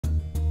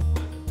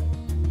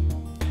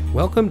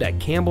Welcome to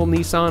Campbell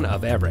Nissan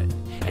of Everett,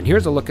 and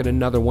here's a look at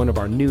another one of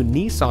our new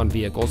Nissan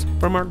vehicles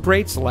from our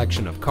great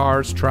selection of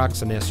cars,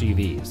 trucks, and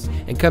SUVs,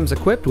 and comes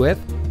equipped with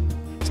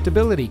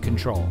stability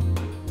control,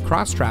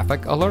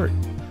 cross-traffic alert,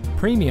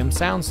 premium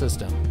sound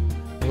system,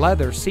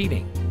 leather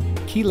seating,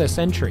 keyless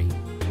entry,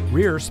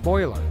 rear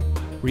spoiler,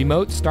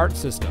 remote start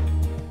system,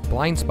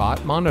 blind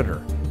spot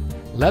monitor,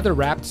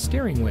 leather-wrapped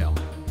steering wheel,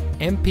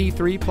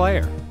 MP3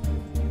 player.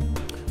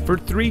 For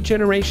 3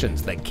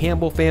 generations, the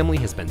Campbell family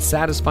has been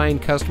satisfying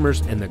customers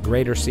in the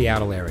greater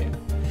Seattle area.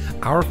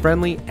 Our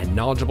friendly and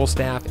knowledgeable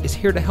staff is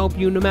here to help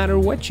you no matter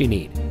what you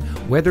need.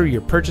 Whether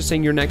you're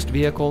purchasing your next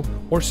vehicle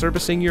or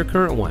servicing your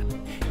current one,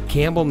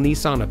 Campbell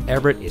Nissan of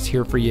Everett is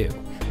here for you.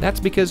 That's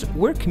because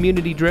we're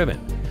community driven.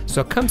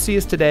 So come see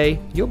us today,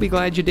 you'll be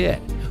glad you did.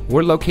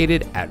 We're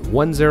located at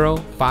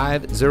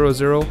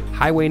 10500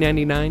 Highway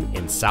 99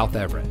 in South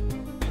Everett.